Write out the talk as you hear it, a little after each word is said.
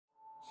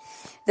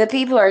The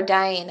people are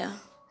dying.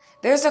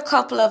 There's a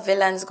couple of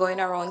villains going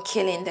around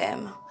killing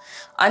them.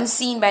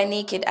 Unseen by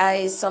naked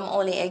eyes, some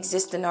only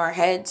exist in our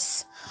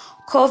heads.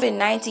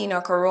 COVID-19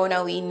 or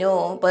Corona we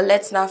know, but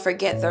let's not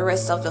forget the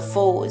rest of the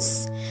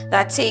foes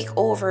that take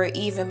over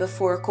even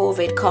before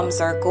COVID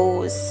comes or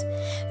goes.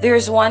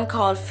 There's one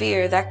called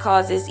fear that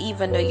causes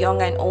even the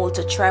young and old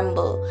to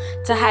tremble,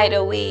 to hide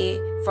away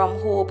from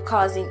hope,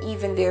 causing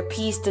even their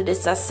peace to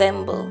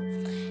disassemble.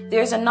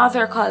 There's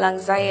another called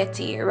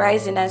anxiety,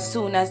 rising as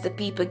soon as the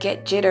people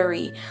get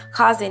jittery,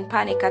 causing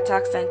panic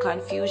attacks and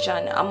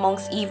confusion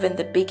amongst even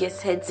the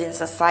biggest heads in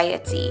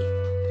society.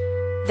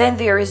 Then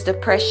there is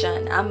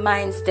depression, a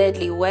mind's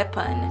deadly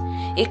weapon.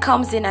 It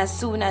comes in as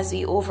soon as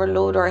we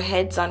overload our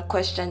heads on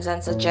questions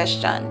and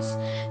suggestions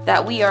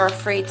that we are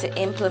afraid to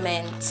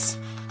implement.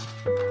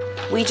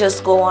 We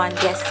just go on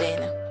guessing.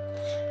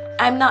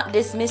 I'm not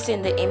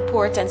dismissing the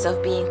importance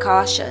of being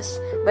cautious,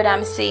 but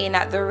I'm saying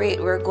at the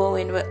rate we're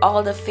going with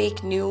all the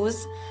fake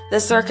news, the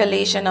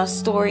circulation of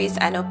stories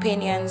and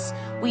opinions,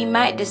 we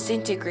might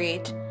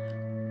disintegrate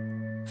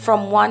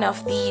from one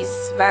of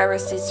these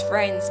viruses'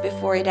 friends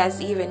before it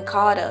has even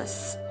caught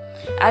us.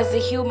 As the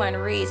human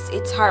race,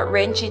 it's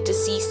heart-wrenching to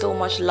see so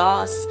much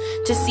loss,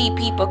 to see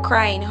people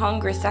crying,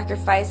 hungry,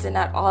 sacrificing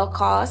at all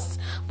costs.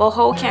 But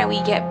how can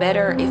we get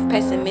better if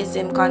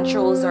pessimism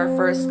controls our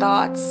first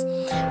thoughts?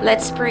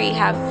 Let's pray,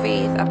 have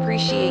faith,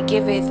 appreciate,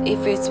 give it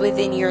if it's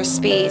within your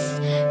space.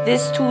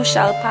 This too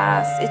shall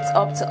pass. It's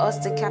up to us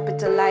to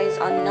capitalize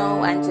on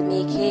now and to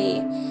make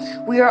hay.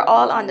 We are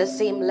all on the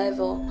same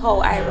level.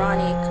 How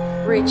ironic.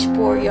 Rich,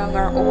 poor, young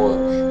or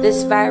old.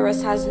 This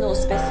virus has no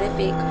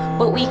specific,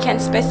 but we can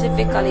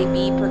specifically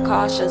be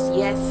precautious,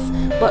 yes.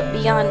 But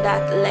beyond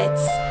that,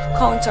 let's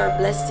count our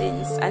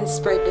blessings and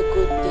spread the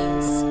good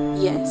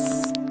things,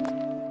 yes.